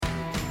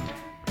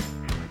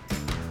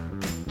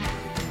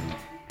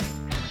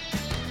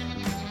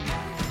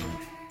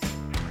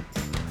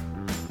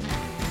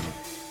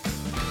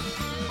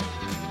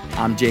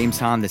I'm James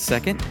Hahn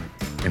II.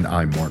 And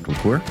I'm Mark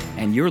LaCour.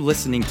 And you're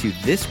listening to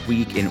This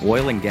Week in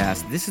Oil and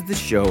Gas. This is the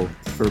show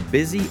for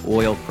busy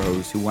oil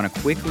pros who want to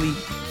quickly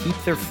keep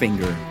their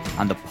finger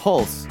on the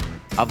pulse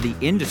of the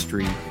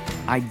industry.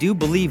 I do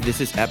believe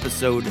this is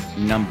episode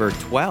number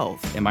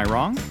 12. Am I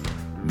wrong?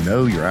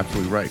 No, you're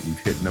absolutely right. We've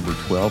hit number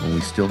 12 and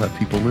we still have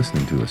people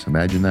listening to us.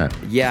 Imagine that.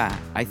 Yeah,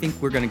 I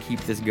think we're going to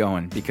keep this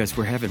going because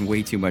we're having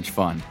way too much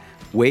fun.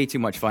 Way too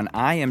much fun.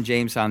 I am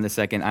James Hahn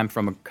II. I'm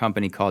from a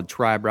company called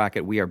Tribe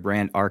Rocket. We are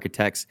brand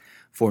architects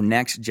for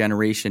next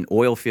generation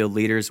oil field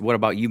leaders. What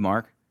about you,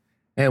 Mark?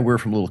 And we're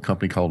from a little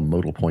company called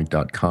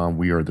ModalPoint.com.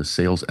 We are the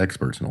sales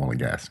experts in oil and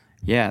gas.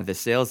 Yeah, the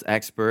sales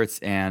experts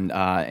and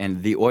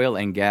the oil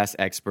and gas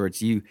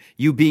experts. You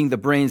being the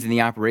brains in the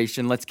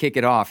operation. Let's kick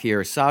it off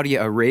here. Saudi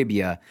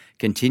Arabia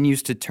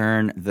continues to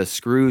turn the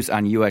screws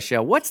on U.S.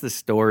 shale. What's the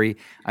story?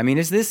 I mean,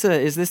 is this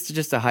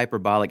just a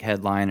hyperbolic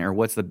headline, or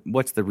what's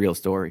the real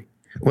story?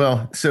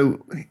 Well, so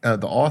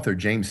the author,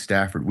 James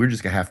Stafford, we're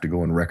just going to have to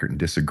go on record and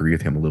disagree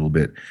with him a little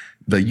bit.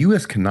 The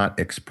U.S. cannot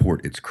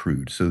export its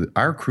crude. So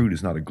our crude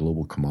is not a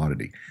global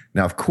commodity.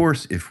 Now, of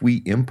course, if we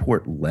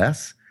import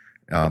less,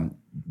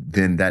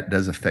 then that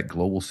does affect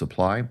global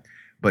supply.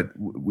 But,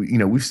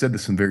 we've said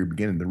this from the very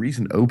beginning. The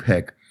reason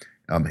OPEC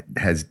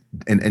has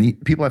 –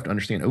 and people have to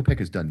understand OPEC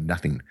has done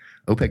nothing.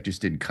 OPEC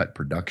just didn't cut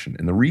production.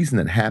 And the reason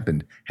that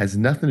happened has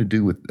nothing to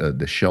do with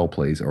the shale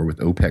plays or with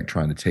OPEC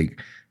trying to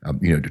take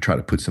to try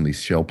to put some of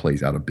these shale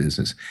plays out of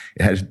business.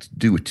 It has to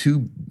do with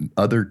two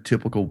other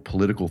typical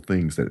political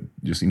things that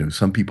just,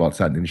 some people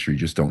outside the industry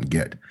just don't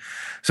get.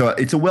 So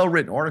it's a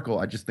well-written article.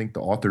 I just think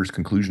the author's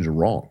conclusions are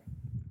wrong.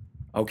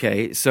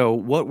 Okay, so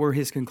what were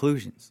his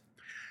conclusions?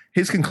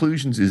 His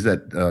conclusions is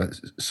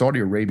that Saudi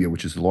Arabia,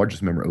 which is the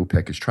largest member of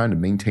OPEC, is trying to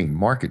maintain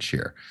market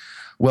share.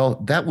 Well,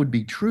 that would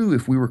be true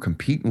if we were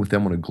competing with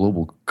them on a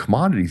global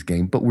commodities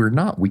game, but we're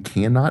not. We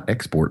cannot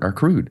export our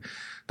crude.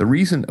 The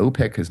reason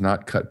OPEC has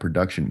not cut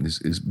production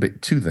is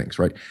two things,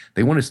 right?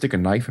 They wanted to stick a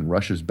knife in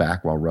Russia's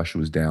back while Russia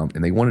was down,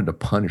 and they wanted to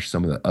punish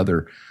some of the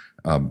other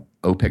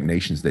OPEC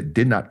nations that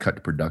did not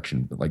cut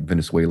production, like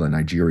Venezuela and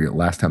Nigeria,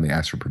 last time they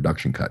asked for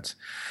production cuts.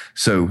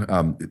 So,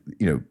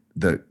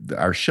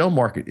 our shale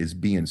market is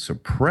being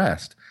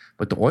suppressed,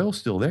 but the oil's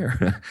still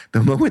there.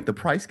 The moment the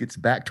price gets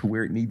back to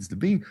where it needs to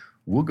be,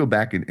 we'll go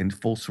back in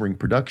full swing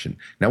production.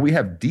 Now, we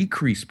have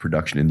decreased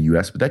production in the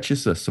U.S., but that's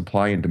just a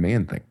supply and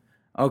demand thing.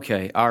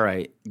 Okay, all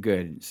right,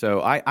 good.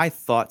 So I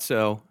thought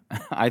so.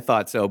 I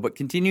thought so. But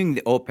continuing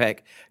the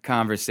OPEC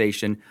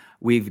conversation,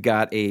 we've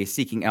got a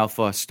Seeking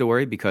Alpha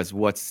story, because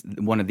what's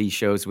one of these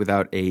shows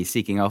without a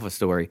Seeking Alpha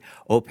story?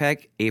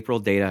 OPEC, April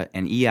data,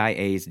 and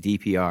EIA's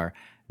DPR.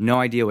 No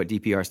idea what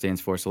DPR stands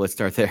for, so let's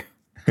start there.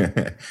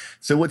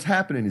 So what's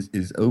happening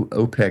is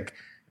OPEC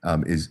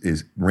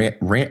is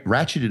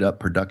ratcheted up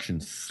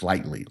production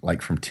slightly,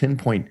 like from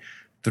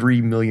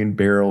 10.3 million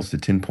barrels to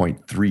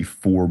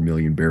 10.34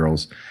 million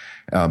barrels.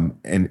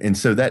 And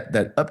so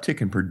that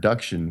uptick in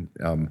production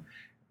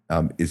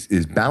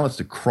is balanced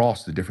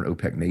across the different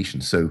OPEC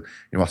nations. So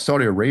while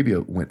Saudi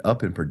Arabia went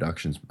up in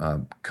productions,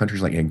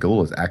 countries like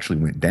Angola actually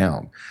went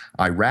down.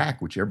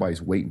 Iraq, which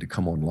everybody's waiting to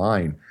come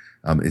online,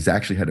 has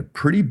actually had a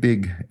pretty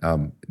big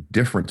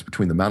difference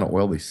between the amount of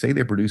oil they say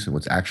they produce and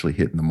what's actually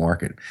hitting the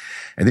market.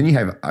 And then you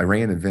have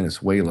Iran and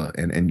Venezuela,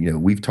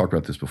 and we've talked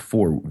about this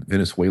before.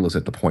 Venezuela's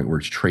at the point where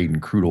it's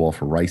trading crude oil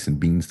for rice and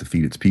beans to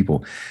feed its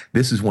people.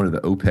 This is one of the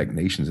OPEC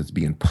nations that's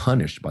being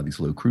punished by these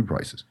low crude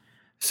prices.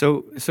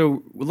 So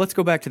let's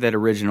go back to that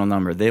original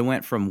number. They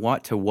went from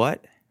what to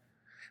what?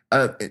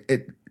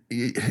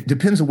 It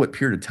depends on what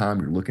period of time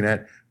you're looking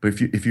at.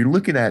 But if you're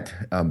looking at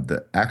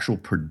the actual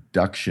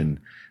production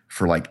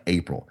for like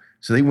April.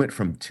 So they went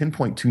from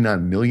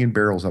 10.29 million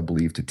barrels, I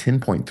believe, to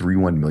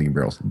 10.31 million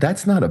barrels.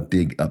 That's not a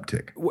big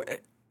uptick.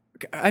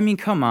 I mean,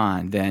 come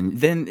on, then.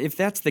 Then if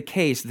that's the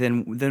case,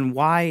 then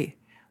why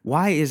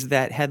is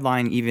that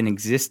headline even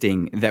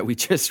existing that we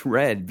just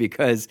read?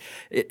 Because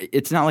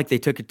it's not like they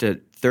took it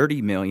to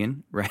 30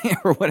 million, right?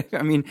 Or what?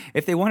 I mean,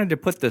 if they wanted to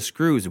put the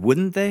screws,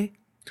 wouldn't they?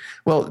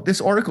 Well,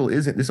 this article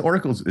is a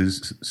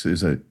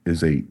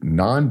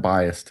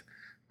non-biased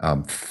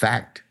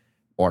fact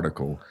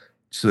article.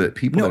 So that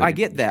people. No, I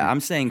get that. I'm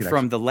saying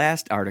from the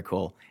last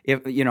article,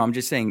 I'm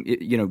just saying,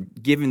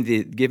 given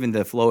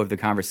the flow of the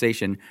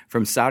conversation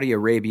from Saudi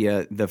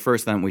Arabia, the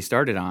first one we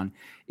started on,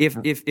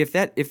 if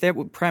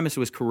that premise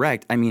was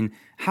correct, I mean,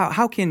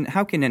 how can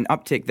an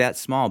uptick that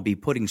small be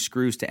putting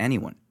screws to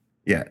anyone?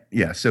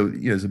 Yeah. So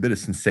there's a bit of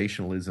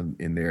sensationalism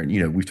in there,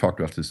 and we've talked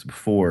about this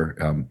before.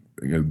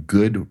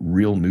 Good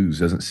real news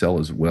doesn't sell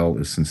as well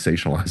as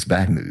sensationalized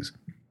bad news.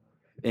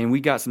 And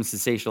we got some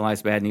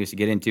sensationalized bad news to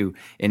get into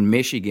in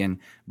Michigan.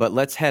 But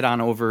let's head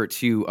on over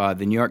to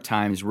the New York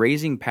Times.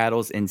 Raising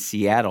paddles in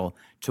Seattle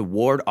to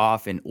ward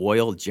off an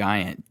oil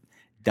giant.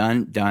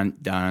 Dun, dun,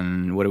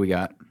 dun. What do we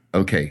got?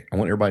 Okay. I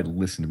want everybody to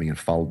listen to me and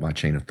follow my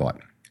chain of thought.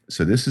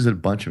 So this is a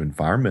bunch of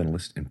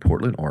environmentalists in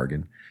Portland,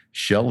 Oregon.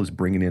 Shell is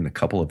bringing in a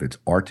couple of its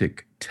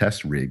Arctic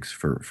test rigs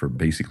for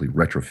basically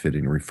retrofitting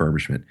and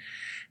refurbishment.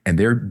 And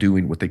they're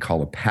doing what they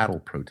call a paddle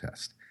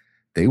protest.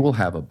 They will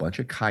have a bunch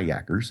of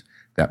kayakers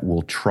that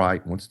will try,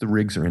 once the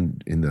rigs are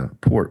in the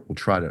port, will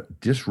try to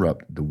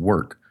disrupt the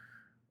work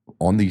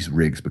on these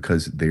rigs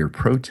because they are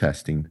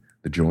protesting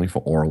the drilling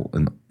for oil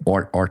in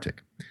the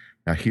Arctic.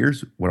 Now,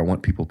 here's what I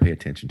want people to pay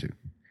attention to.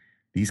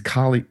 These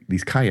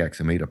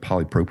kayaks are made of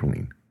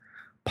polypropylene.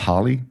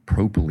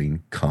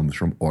 Polypropylene comes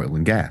from oil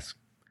and gas.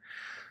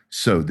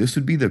 So this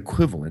would be the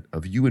equivalent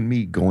of you and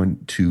me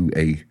going to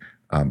a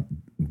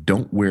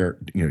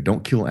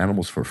don't kill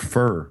animals for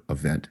fur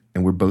event,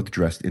 and we're both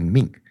dressed in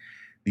mink.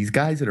 These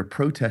guys that are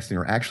protesting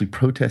are actually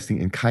protesting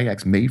in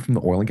kayaks made from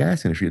the oil and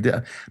gas industry.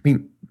 I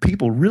mean,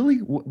 people really,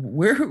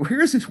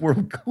 where is this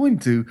world going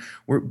to?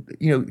 Where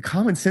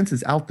common sense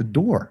is out the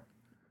door.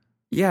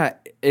 Yeah,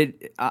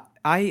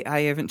 I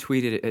haven't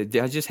tweeted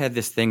it. I just had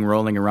this thing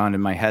rolling around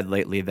in my head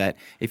lately that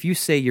if you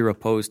say you're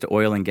opposed to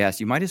oil and gas,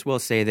 you might as well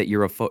say that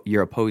you're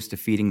opposed to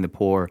feeding the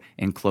poor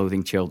and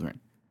clothing children.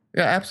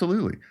 Yeah,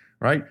 absolutely.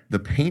 Right? The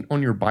paint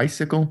on your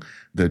bicycle,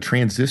 the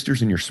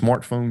transistors in your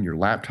smartphone, your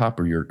laptop,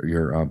 or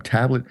your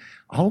tablet,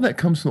 all of that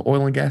comes from the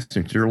oil and gas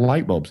industry. Your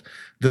light bulbs,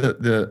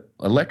 the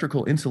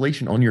electrical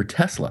insulation on your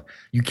Tesla.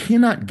 You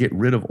cannot get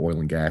rid of oil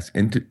and gas,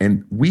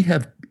 and we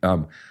have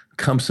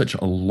come such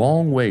a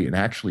long way in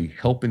actually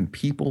helping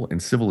people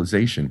and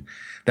civilization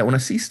that when I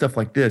see stuff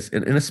like this,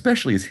 and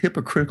especially as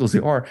hypocritical as they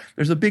are,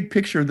 there's a big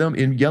picture of them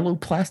in yellow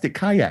plastic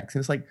kayaks,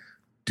 and it's like,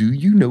 do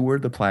you know where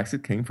the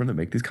plastic came from to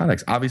make these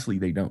kayaks? Obviously,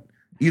 they don't.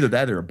 Either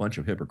that or a bunch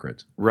of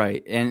hypocrites.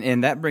 Right.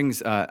 And that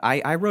brings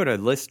I wrote a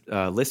list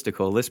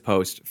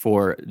post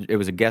for – it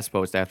was a guest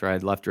post after I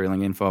had left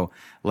Drilling Info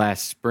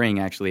last spring,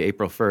 actually,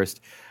 April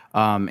 1st.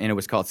 And it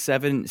was called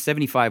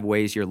 75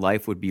 Ways Your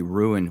Life Would Be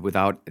Ruined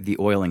Without the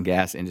Oil and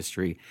Gas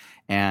Industry.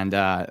 And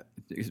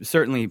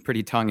certainly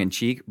pretty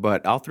tongue-in-cheek,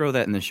 but I'll throw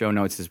that in the show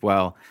notes as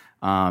well.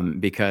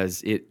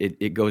 Because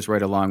it goes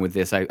right along with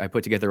this. I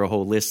put together a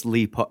whole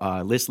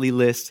Listly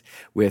list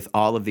with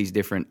all of these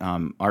different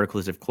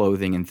articles of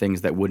clothing and things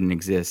that wouldn't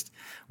exist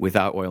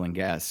without oil and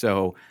gas.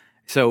 So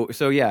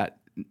yeah,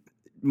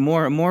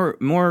 more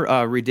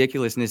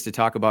ridiculousness to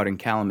talk about in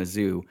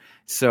Kalamazoo.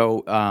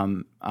 So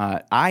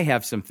I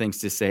have some things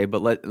to say,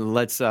 but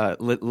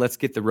let's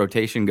get the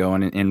rotation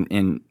going.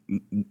 And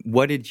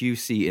what did you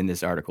see in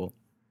this article?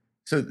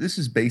 So this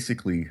is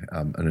basically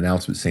an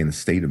announcement saying the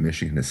state of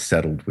Michigan has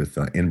settled with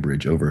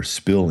Enbridge over a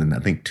spill in, I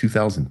think,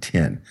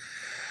 2010.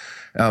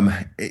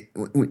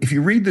 If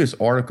you read this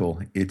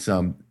article, it's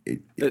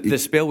the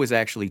spill was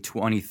actually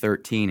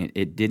 2013.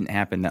 It didn't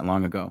happen that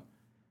long ago.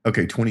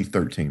 Okay,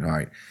 2013. All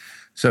right.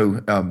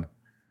 So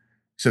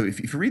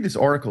if you read this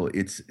article,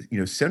 it's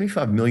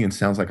 $75 million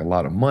sounds like a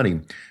lot of money,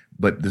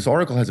 but this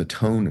article has a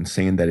tone in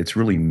saying that it's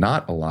really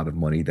not a lot of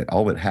money. That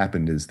all that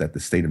happened is that the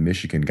state of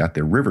Michigan got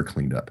their river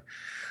cleaned up.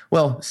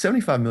 Well,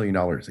 $75 million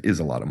is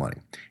a lot of money.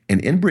 And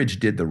Enbridge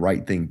did the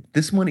right thing.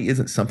 This money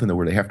isn't something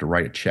where they have to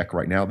write a check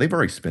right now. They've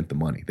already spent the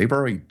money. They've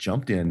already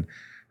jumped in,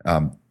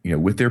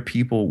 with their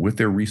people, with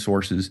their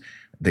resources.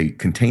 They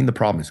contained the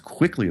problem as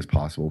quickly as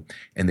possible,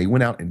 and they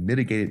went out and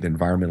mitigated the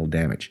environmental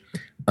damage.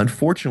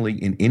 Unfortunately,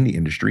 in the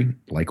industry,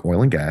 like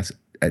oil and gas,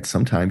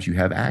 sometimes you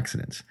have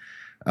accidents.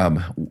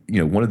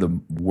 One of the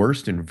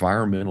worst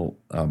environmental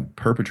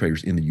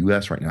perpetrators in the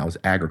U.S. right now is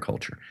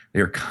agriculture. They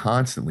are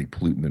constantly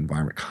polluting the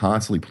environment,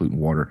 constantly polluting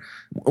water.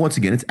 Once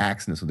again, it's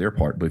accidents on their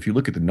part, but if you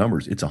look at the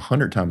numbers, it's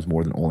 100 times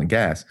more than oil and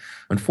gas.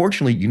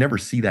 Unfortunately, you never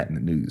see that in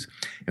the news.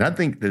 And I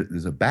think that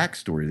there's a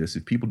backstory to this.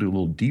 If people do a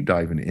little deep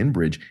dive into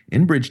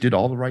Enbridge did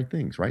all the right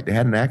things, right? They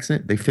had an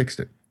accident, they fixed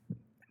it.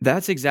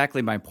 That's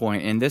exactly my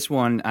point. And this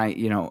one,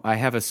 I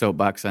have a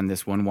soapbox on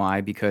this one.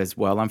 Why? Because,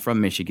 well, I'm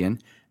from Michigan,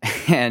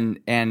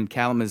 and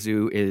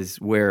Kalamazoo is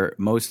where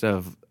most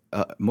of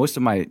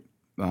my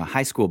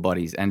high school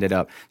buddies ended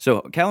up.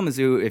 So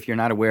Kalamazoo, if you're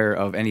not aware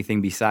of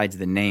anything besides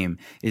the name,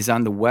 is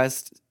on the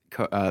west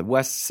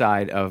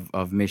side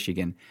of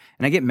Michigan.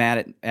 And I get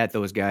mad at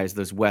those guys,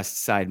 those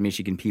west side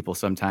Michigan people,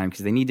 sometimes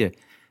because they need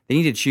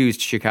to choose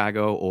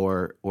Chicago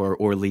or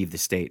leave the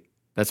state.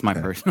 That's my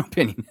personal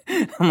opinion.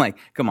 I'm like,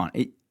 come on.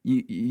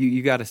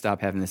 You got to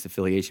stop having this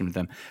affiliation with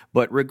them.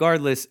 But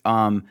regardless,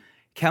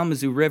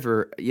 Kalamazoo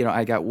River,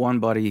 I got one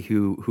buddy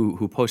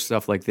who posts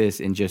stuff like this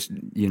in just,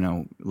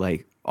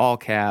 like all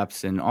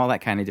caps and all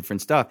that kind of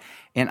different stuff.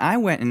 And I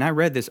went and I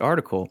read this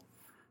article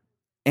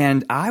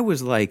and I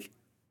was like,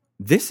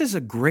 this is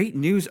a great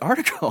news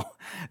article.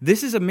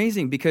 This is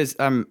amazing because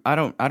I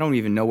don't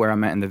even know where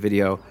I'm at in the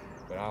video.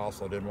 But I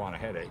also didn't want a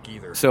headache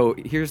either. So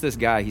here's this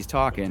guy, he's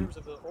talking. In terms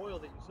of the oil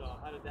that you saw,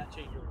 how did that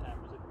change over time?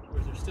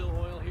 Was there still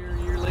oil here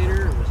a year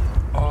later? Or was it...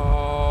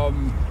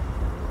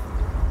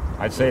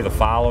 I'd say the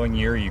following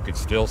year you could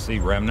still see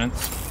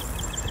remnants.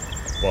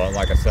 Well,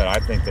 like I said, I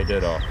think they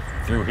did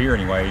through here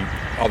anyway.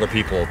 Other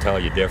people will tell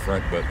you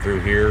different, but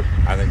through here,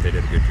 I think they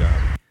did a good job.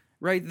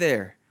 Right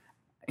there.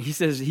 He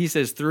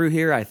says through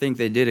here, I think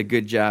they did a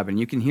good job, and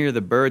you can hear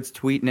the birds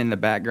tweeting in the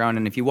background.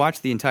 And if you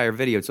watch the entire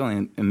video, it's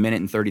only a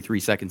minute and 33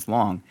 seconds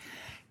long.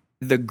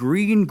 The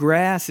green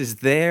grass is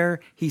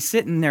there. He's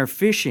sitting there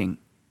fishing.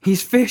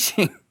 He's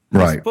fishing.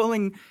 Right.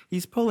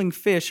 He's pulling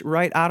fish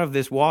right out of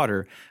this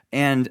water,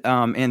 and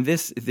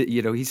this,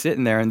 he's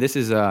sitting there, and this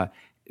is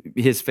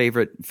his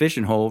favorite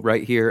fishing hole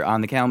right here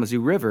on the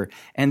Kalamazoo River.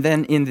 And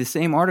then in the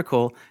same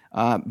article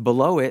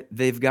below it,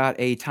 they've got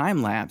a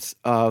time lapse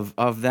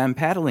of them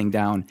paddling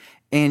down,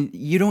 and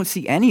you don't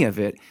see any of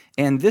it.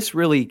 And this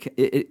really,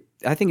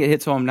 I think it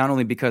hits home not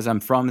only because I'm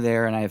from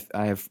there and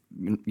I have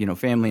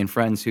family and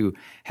friends who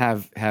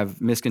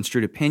have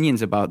misconstrued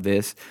opinions about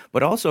this,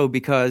 but also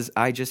because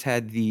I just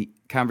had the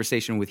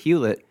conversation with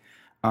Hewlett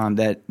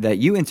that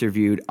you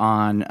interviewed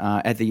on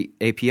at the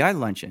API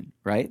luncheon,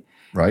 right?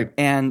 Right.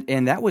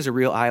 And that was a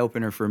real eye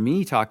opener for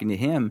me talking to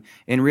him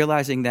and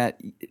realizing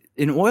that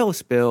an oil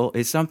spill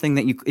is something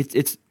that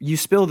you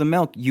spill the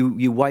milk,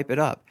 you wipe it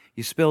up.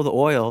 You spill the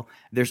oil,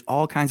 there's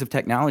all kinds of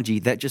technology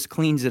that just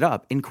cleans it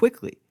up and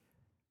quickly.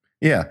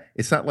 Yeah,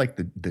 it's not like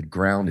the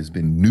ground has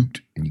been nuked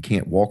and you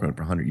can't walk on it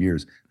for 100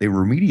 years. They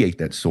remediate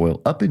that soil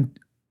up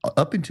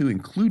into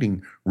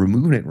including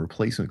removing it and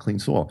replacing it with clean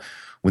soil.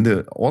 When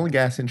the oil and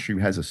gas industry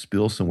has a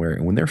spill somewhere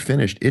and when they're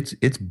finished,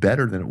 it's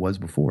better than it was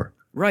before.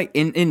 Right,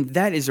 and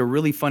that is a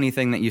really funny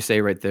thing that you say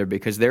right there,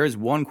 because there is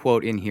one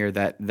quote in here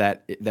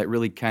that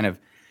really kind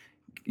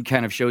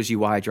of shows you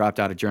why I dropped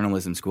out of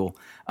journalism school,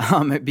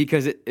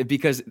 because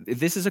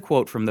this is a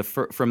quote from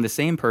the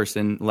same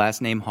person,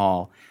 last name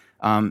Hall.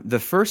 The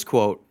first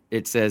quote,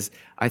 it says,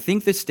 "I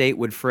think the state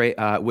would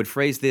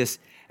phrase this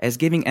as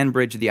giving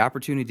Enbridge the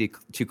opportunity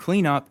to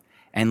clean up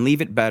and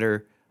leave it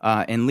better,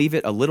 and leave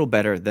it a little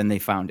better than they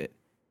found it."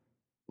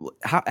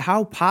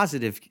 How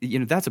positive,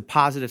 that's a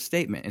positive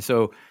statement. And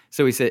so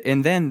he said,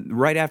 and then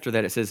right after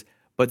that it says,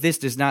 "But this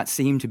does not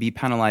seem to be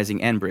penalizing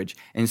Enbridge."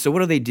 And so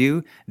what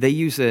do? They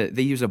use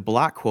a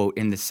block quote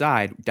in the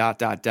side, ...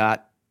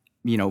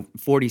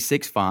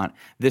 46 font.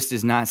 "This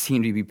does not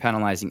seem to be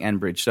penalizing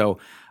Enbridge." So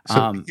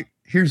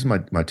here's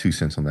my 2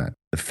 cents on that.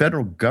 The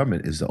federal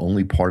government is the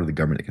only part of the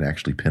government that can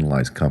actually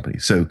penalize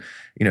companies. So,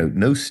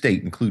 no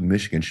state, including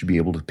Michigan, should be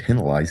able to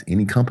penalize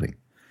any company.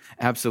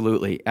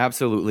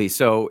 Absolutely.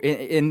 So,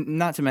 and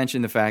not to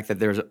mention the fact that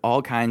there's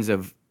all kinds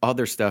of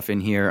other stuff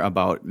in here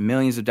about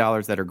millions of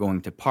dollars that are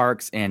going to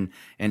parks and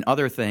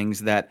other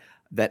things that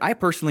I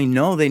personally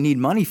know they need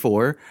money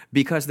for,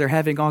 because they're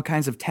having all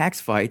kinds of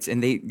tax fights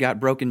and they got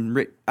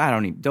broken.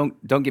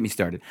 Don't get me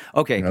started.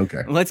 Okay.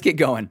 Let's get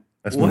going.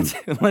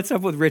 What's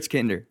up with Rich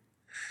Kinder?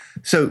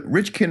 So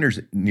Rich Kinder's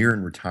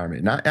nearing retirement.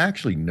 And I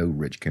actually know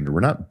Rich Kinder. We're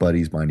not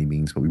buddies by any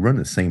means, but we run in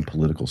the same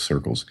political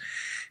circles.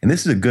 And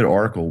this is a good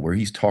article where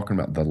he's talking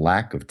about the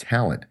lack of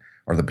talent,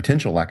 or the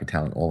potential lack of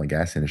talent in the oil and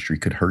gas industry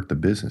could hurt the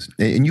business.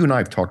 And you and I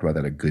have talked about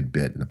that a good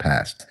bit in the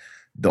past.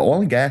 The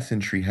oil and gas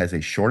industry has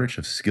a shortage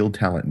of skilled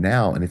talent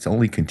now, and it's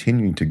only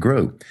continuing to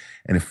grow.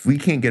 And if we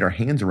can't get our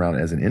hands around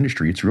it as an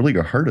industry, it's really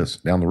going to hurt us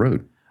down the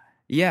road.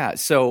 Yeah.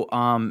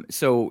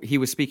 So he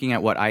was speaking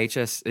at what,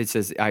 IHS? It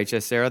says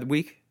IHS Sarah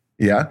Week.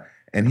 Yeah,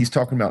 and he's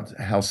talking about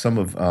how some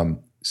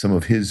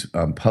of his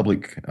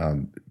public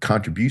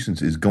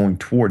contributions is going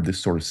toward this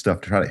sort of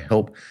stuff to try to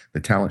help the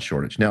talent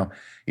shortage. Now,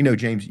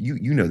 James,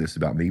 you know this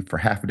about me. For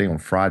half a day on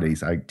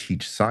Fridays, I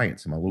teach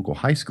science in my local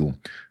high school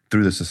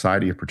through the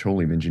Society of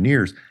Petroleum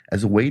Engineers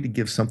as a way to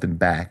give something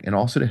back and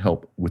also to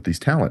help with these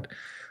talent.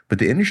 But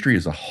the industry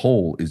as a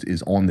whole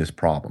is on this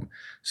problem.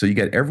 So you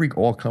got every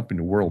oil company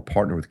in the world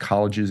partner with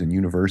colleges and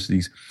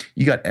universities.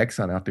 You got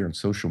Exxon out there on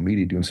social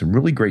media doing some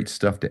really great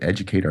stuff to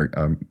educate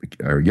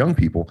our young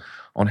people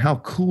on how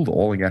cool the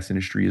oil and gas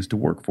industry is to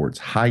work for. It's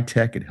high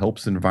tech. It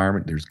helps the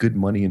environment. There's good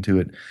money into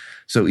it.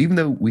 So even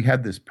though we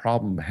have this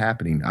problem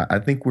happening, I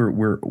think we're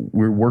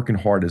working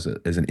hard as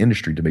an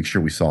industry to make sure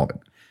we solve it.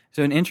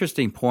 So an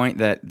interesting point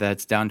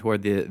that's down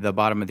toward the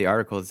bottom of the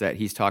article is that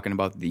he's talking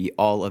about the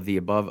all of the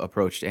above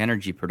approach to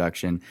energy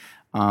production,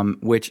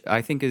 which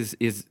I think is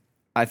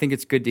I think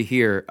it's good to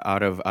hear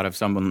out of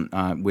someone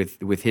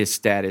with his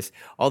status.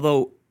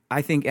 Although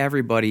I think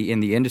everybody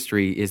in the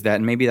industry is that,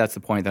 and maybe that's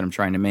the point that I'm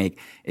trying to make,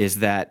 is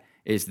that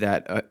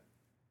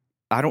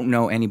I don't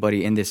know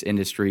anybody in this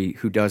industry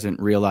who doesn't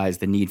realize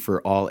the need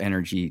for all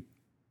energy,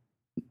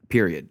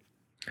 period.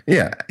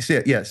 Yeah.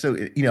 So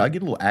I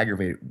get a little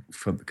aggravated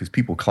because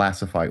people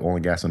classify oil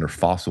and gas under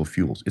fossil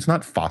fuels. It's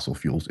not fossil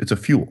fuels. It's a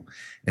fuel.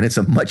 And it's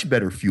a much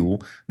better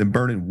fuel than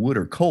burning wood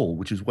or coal,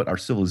 which is what our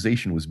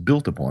civilization was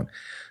built upon.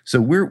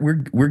 So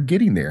we're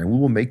getting there, and we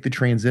will make the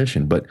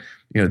transition. But,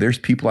 there's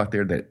people out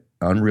there that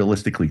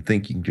unrealistically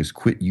think you can just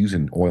quit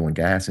using oil and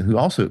gas, and who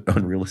also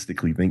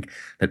unrealistically think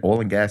that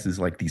oil and gas is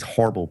like these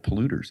horrible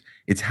polluters.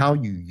 It's how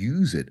you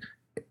use it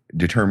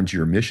determines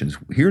your emissions.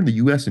 Here in the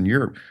U.S. and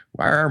Europe,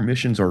 our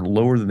emissions are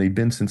lower than they've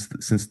been since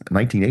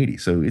 1980.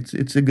 So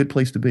it's a good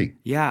place to be.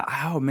 Yeah.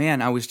 Oh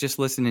man, I was just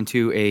listening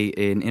to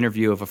an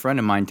interview of a friend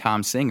of mine,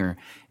 Tom Singer,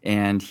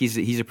 and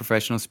he's a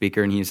professional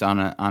speaker, and he's on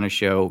a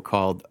show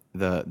called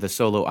the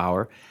Solo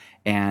Hour.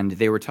 and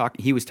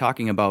he was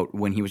talking about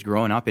when he was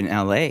growing up in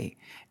L.A.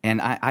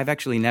 And I've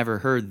actually never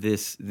heard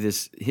this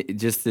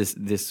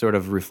sort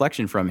of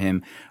reflection from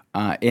him.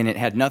 And it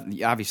had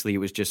nothing. Obviously, it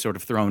was just sort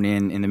of thrown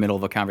in the middle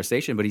of a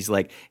conversation. But he's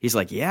like,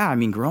 yeah. I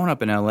mean, growing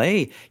up in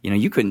L.A.,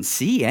 you couldn't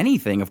see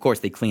anything. Of course,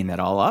 they cleaned that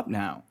all up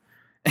now.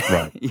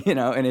 Right.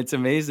 And it's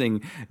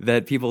amazing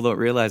that people don't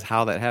realize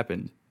how that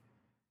happened.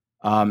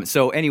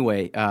 So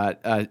anyway,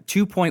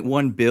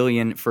 $2.1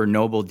 billion for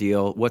Noble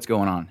deal. What's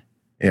going on?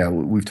 Yeah,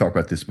 we've talked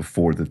about this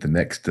before, that the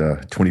next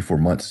 24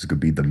 months is going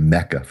to be the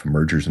mecca for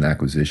mergers and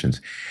acquisitions.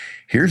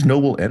 Here's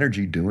Noble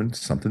Energy doing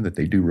something that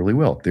they do really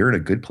well. They're in a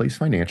good place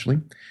financially.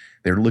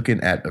 They're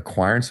looking at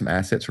acquiring some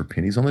assets for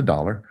pennies on the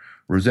dollar.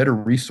 Rosetta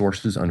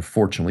Resources,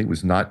 unfortunately,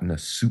 was not in a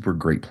super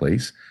great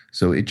place,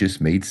 so it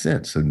just made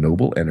sense. So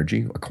Noble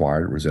Energy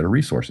acquired Rosetta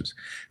Resources.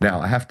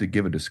 Now, I have to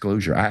give a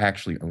disclosure. I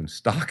actually own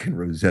stock in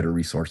Rosetta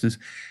Resources,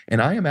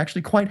 and I am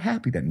actually quite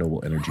happy that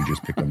Noble Energy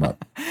just picked them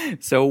up.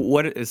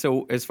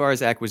 So as far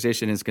as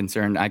acquisition is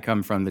concerned, I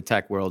come from the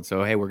tech world.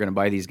 So, hey, we're going to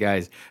buy these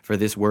guys for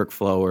this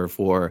workflow or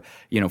for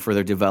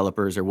their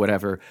developers or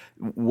whatever.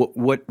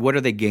 What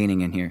are they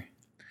gaining in here?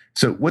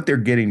 So what they're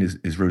getting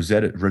is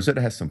Rosetta.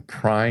 Rosetta has some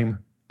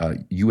prime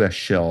U.S.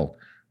 shell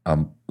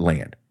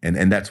land,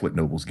 and that's what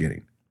Noble's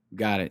getting.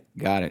 Got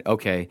it.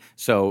 Okay,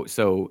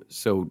 so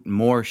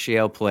more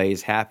shale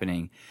plays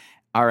happening.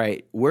 All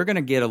right, we're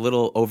gonna get a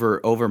little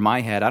over my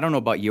head. I don't know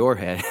about your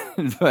head,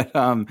 but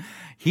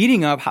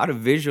heating up how to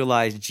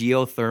visualize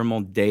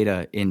geothermal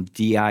data in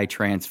DI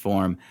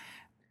Transform.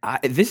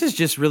 This is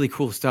just really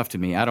cool stuff to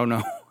me. I don't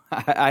know.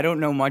 I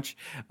don't know much.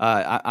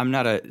 I'm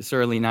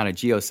certainly not a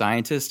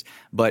geoscientist,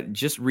 but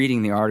just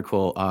reading the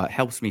article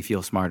helps me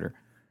feel smarter.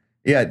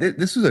 Yeah,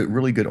 this is a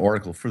really good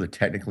article for the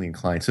technically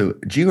inclined. So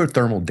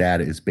geothermal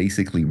data is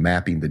basically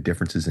mapping the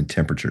differences in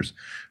temperatures,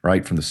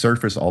 right, from the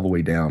surface all the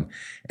way down.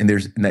 And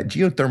that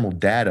geothermal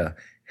data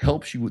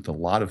helps you with a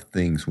lot of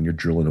things when you're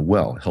drilling a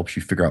well. It helps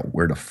you figure out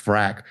where to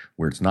frack,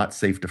 where it's not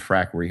safe to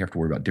frack, where you have to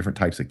worry about different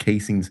types of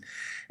casings.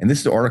 And this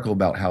is an article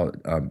about how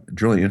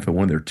Drilling Info,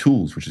 one of their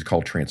tools, which is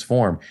called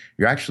Transform,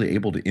 you're actually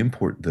able to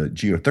import the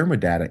geothermal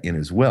data in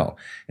as well.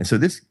 And so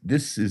this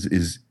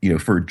is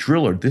for a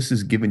driller, this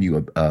is giving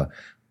you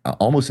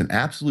almost an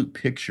absolute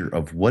picture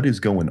of what is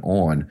going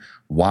on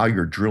while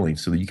you're drilling,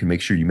 so that you can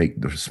make sure you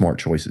make the smart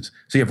choices.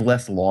 So you have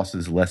less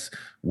losses, less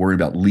worry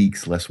about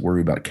leaks, less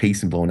worry about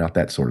casing blowing out,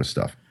 that sort of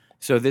stuff.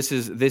 So this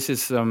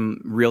is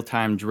some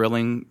real-time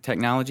drilling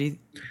technology?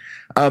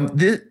 James,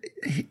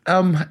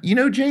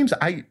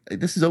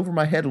 this is over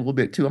my head a little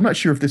bit too. I'm not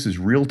sure if this is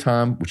real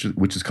time,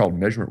 which is called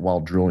measurement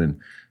while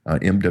drilling,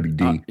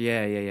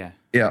 MWD.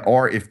 Yeah,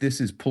 or if this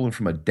is pulling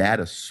from a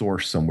data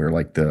source somewhere,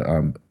 like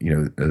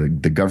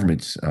the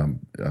government's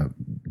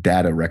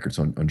data records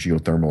on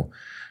geothermal.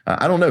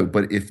 I don't know,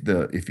 but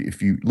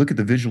if you look at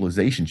the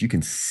visualizations, you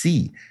can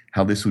see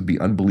how this would be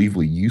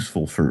unbelievably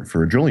useful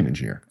for a drilling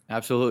engineer.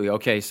 Absolutely.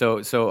 Okay,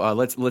 so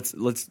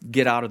let's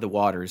get out of the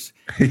waters.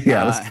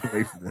 Yeah, let's get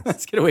away from this.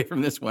 Let's get away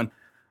from this one.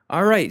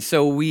 All right,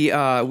 so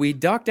we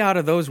ducked out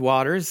of those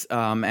waters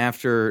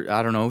after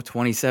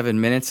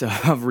 27 minutes of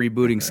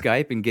rebooting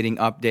Skype and getting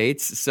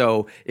updates.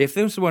 So if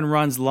this one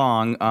runs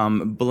long,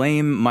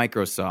 blame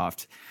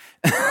Microsoft.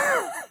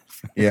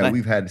 Yeah,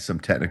 we've had some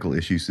technical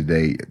issues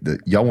today.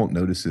 Y'all won't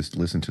notice this to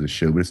listen to the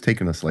show, but it's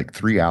taken us like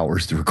 3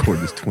 hours to record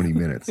this 20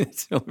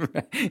 minutes.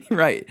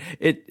 Right.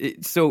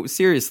 So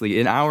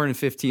seriously, an hour and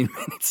 15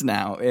 minutes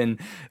now.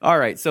 And all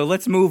right, so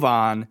let's move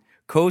on.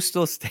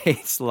 Coastal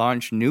states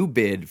launch new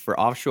bid for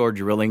offshore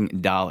drilling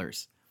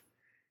dollars.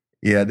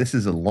 Yeah, this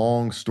is a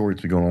long story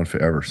that's been going on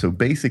forever. So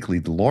basically,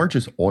 the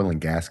largest oil and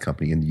gas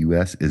company in the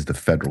U.S. is the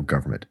federal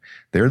government.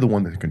 They're the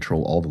one that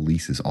control all the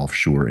leases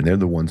offshore, and they're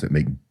the ones that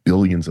make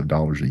billions of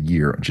dollars a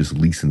year just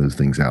leasing those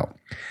things out.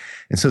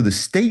 And so the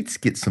states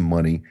get some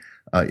money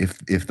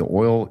if the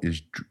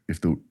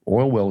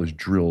oil well is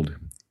drilled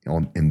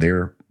in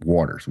their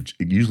waters, which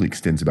it usually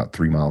extends about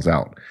 3 miles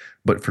out.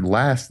 But for the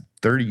last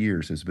 30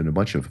 years, there's been a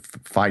bunch of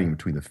fighting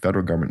between the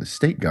federal government and the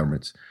state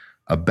governments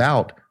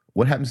about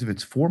what happens if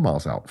it's 4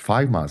 miles out,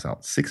 5 miles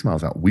out, 6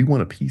 miles out. We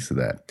want a piece of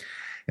that.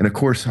 And of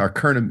course, our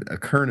current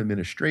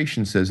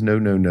administration says,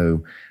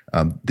 no.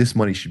 This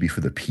money should be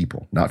for the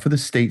people, not for the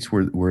states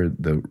where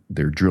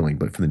they're drilling,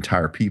 but for the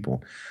entire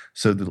people.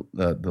 So the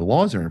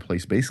laws are in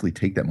place, basically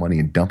take that money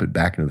and dump it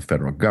back into the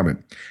federal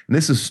government. And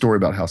this is a story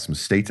about how some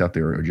states out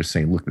there are just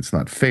saying, look, that's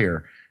not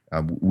fair.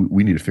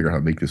 We need to figure out how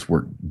to make this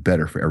work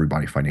better for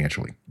everybody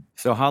financially.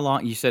 So how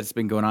long? You said it's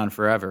been going on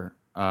forever.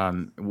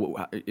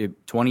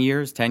 20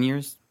 years, 10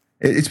 years?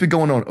 It's been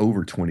going on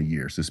over 20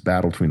 years, this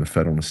battle between the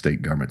federal and the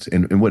state governments.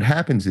 And what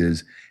happens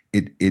is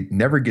it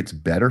never gets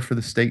better for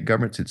the state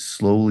governments. It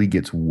slowly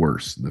gets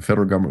worse. The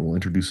federal government will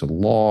introduce a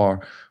law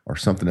or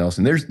something else.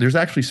 And there's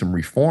actually some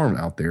reform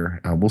out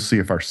there. We'll see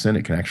if our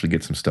Senate can actually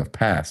get some stuff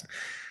passed.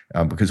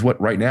 Because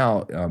right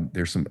now,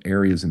 there's some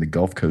areas in the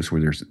Gulf Coast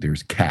where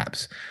there's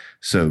caps.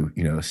 So,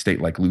 a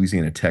state like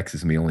Louisiana,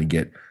 Texas may only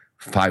get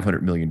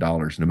 $500 million,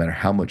 no matter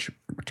how much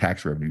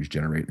tax revenues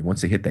generate. And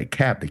once they hit that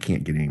cap, they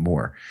can't get any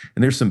more.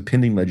 And there's some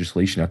pending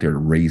legislation out there to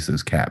raise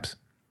those caps.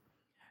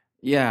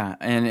 Yeah,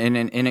 and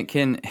it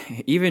can,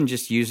 even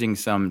just using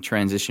some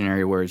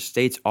transitionary words,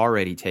 states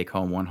already take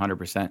home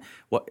 100%.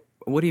 What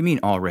do you mean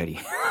already?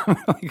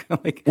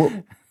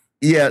 Well,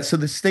 yeah, so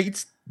the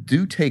states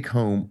do take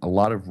home a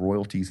lot of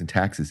royalties and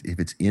taxes if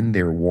it's in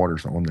their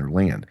waters on their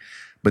land.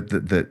 But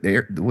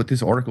what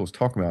this article is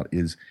talking about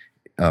is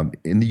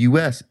in the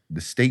U.S., the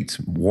state's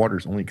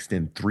waters only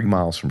extend 3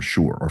 miles from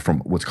shore, or from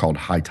what's called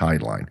high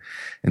tide line.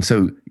 And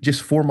so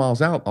just 4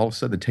 miles out, all of a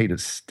sudden the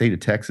state of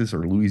Texas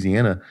or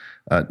Louisiana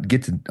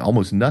gets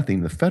almost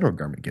nothing. The federal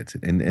government gets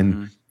it.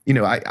 And you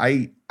know,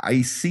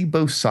 I see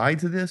both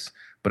sides of this,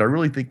 but I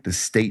really think the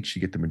state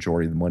should get the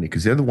majority of the money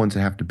because they're the ones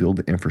that have to build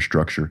the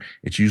infrastructure.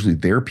 It's usually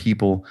their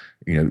people,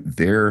 you know,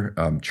 their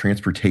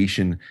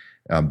transportation,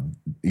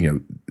 you know,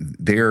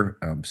 their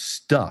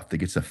stuff that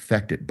gets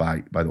affected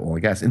by the oil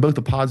and gas in both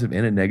a positive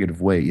and a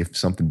negative way if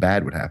something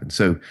bad would happen.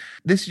 So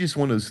this is just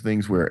one of those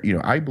things where, you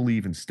know, I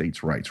believe in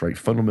states' rights, right?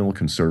 Fundamental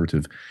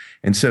conservative.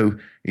 And so,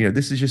 you know,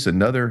 this is just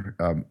another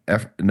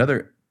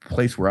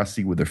place where I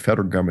see where the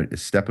federal government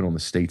is stepping on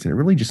the states, and it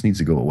really just needs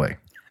to go away.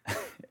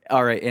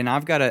 All right, and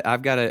I've got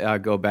to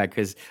go back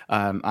because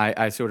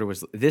I sort of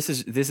was. This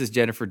is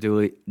Jennifer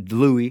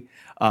Dlouhy,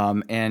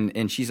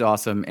 and she's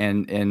awesome,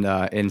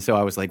 and so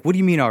I was like, what do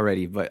you mean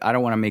already? But I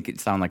don't want to make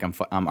it sound like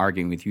I'm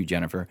arguing with you,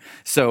 Jennifer.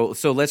 So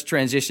let's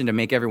transition to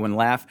make everyone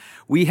laugh.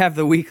 We have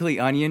the Weekly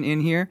Onion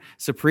in here.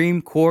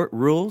 Supreme Court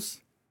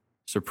rules.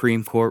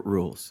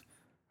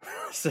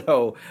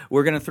 So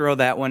we're going to throw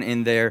that one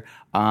in there.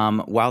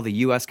 While the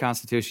U.S.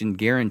 Constitution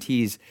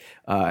guarantees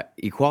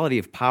equality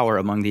of power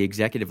among the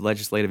executive,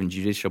 legislative, and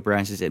judicial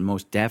branches, it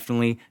most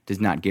definitely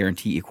does not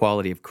guarantee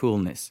equality of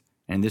coolness.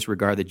 And in this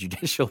regard, the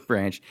judicial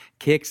branch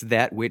kicks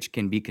that which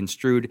can be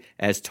construed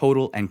as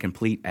total and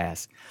complete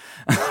ass.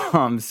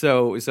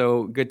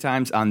 So good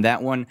times on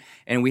that one.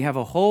 And we have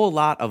a whole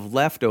lot of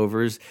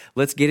leftovers.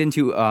 Let's get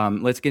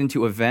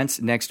into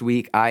events next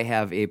week. I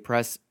have a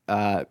press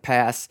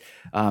pass,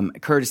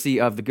 courtesy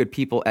of the good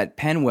people at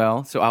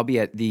Penwell. So I'll be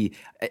at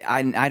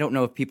I don't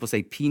know if people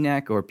say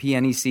PNEC or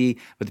PNEC,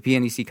 but the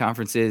PNEC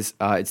conference is,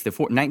 it's the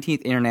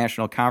 19th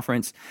International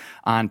Conference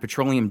on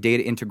Petroleum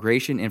Data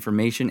Integration,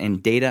 Information,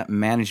 and Data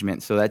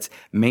Management. So that's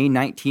May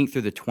 19th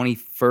through the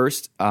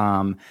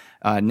 21st,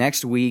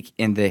 next week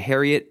in the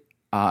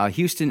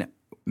Houston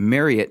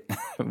Marriott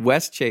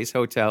West Chase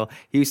Hotel,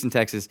 Houston,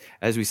 Texas.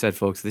 As we said,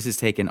 folks, this has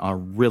taken a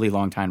really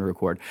long time to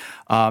record.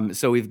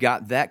 So we've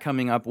got that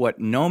coming up.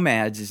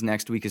 Nomads is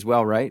next week as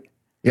well, right?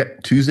 Yeah,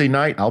 Tuesday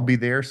night, I'll be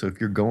there. So if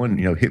you're going,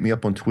 you know, hit me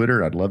up on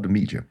Twitter. I'd love to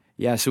meet you.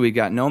 Yeah, so we've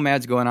got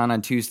Nomads going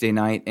on Tuesday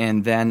night,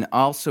 and then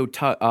also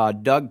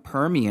Doug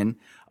Permian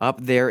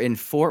up there in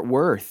Fort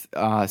Worth.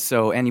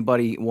 So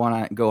anybody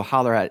want to go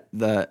holler at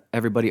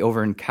everybody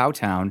over in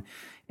Cowtown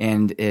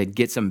and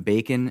get some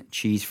bacon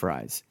cheese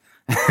fries.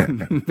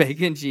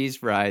 Bacon cheese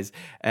fries,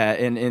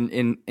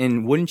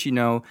 and wouldn't you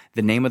know,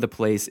 the name of the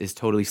place is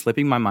totally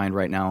slipping my mind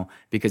right now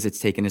because it's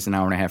taken us an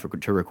hour and a half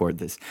to record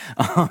this.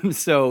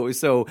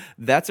 So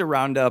that's a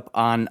roundup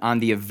on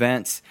the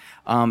events.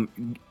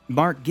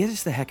 Mark, get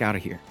us the heck out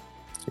of here.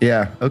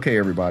 Yeah. Okay,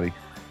 everybody.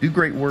 Do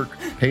great work.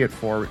 Pay it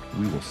forward.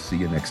 We will see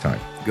you next time.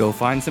 Go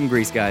find some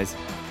grease, guys.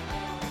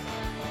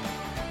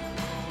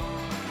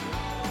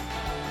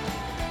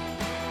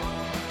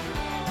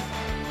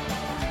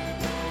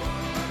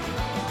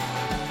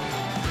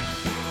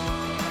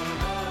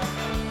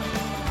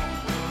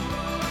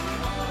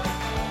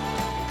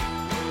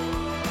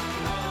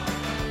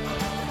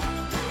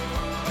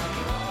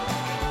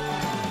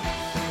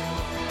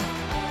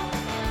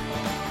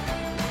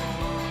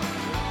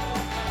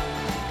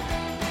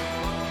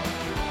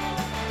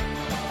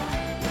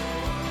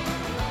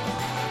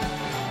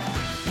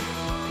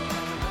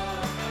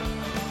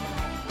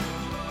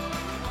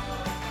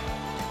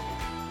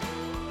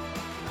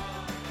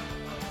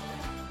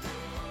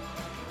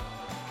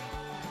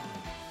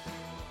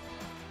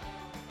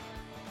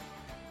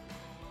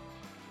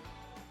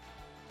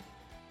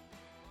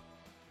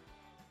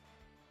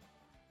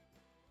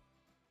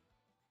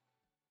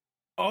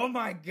 Oh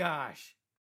my gosh.